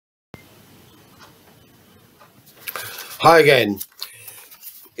Hi again.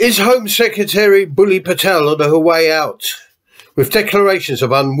 Is Home Secretary Priti Patel on her way out? With declarations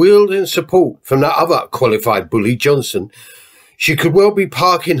of unwielding support from the other qualified bully, Johnson, she could well be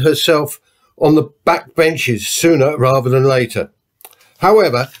parking herself on the back benches sooner rather than later.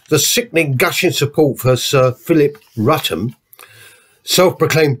 However, the sickening gushing support for Sir Philip Ruttan,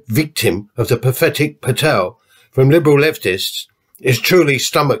 self-proclaimed victim of the pathetic Patel, from Liberal leftists, is truly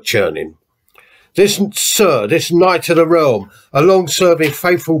stomach-churning. This knight of the realm, a long-serving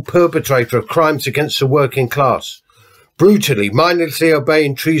faithful perpetrator of crimes against the working class, brutally, mindlessly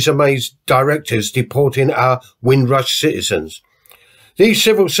obeying Theresa May's directives deporting our Windrush citizens. These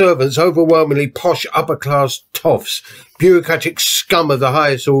civil servants, overwhelmingly posh upper-class toffs, bureaucratic scum of the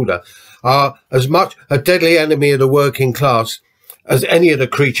highest order, are as much a deadly enemy of the working class as any of the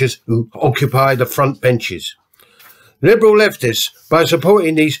creatures who occupy the front benches. Liberal leftists, by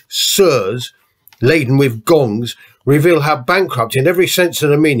supporting these sirs laden with gongs, reveal how bankrupt in every sense of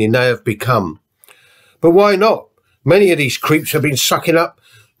the meaning they have become. But why not? Many of these creeps have been sucking up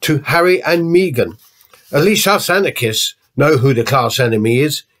to Harry and Meghan. At least us anarchists know who the class enemy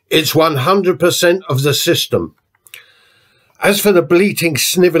is. It's 100% of the system. As for the bleating,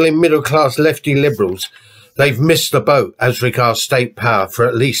 snivelling middle-class lefty liberals, they've missed the boat as regards state power for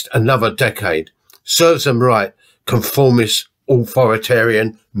at least another decade. Serves them right, conformist,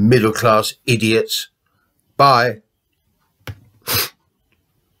 authoritarian, middle-class idiots. Bye.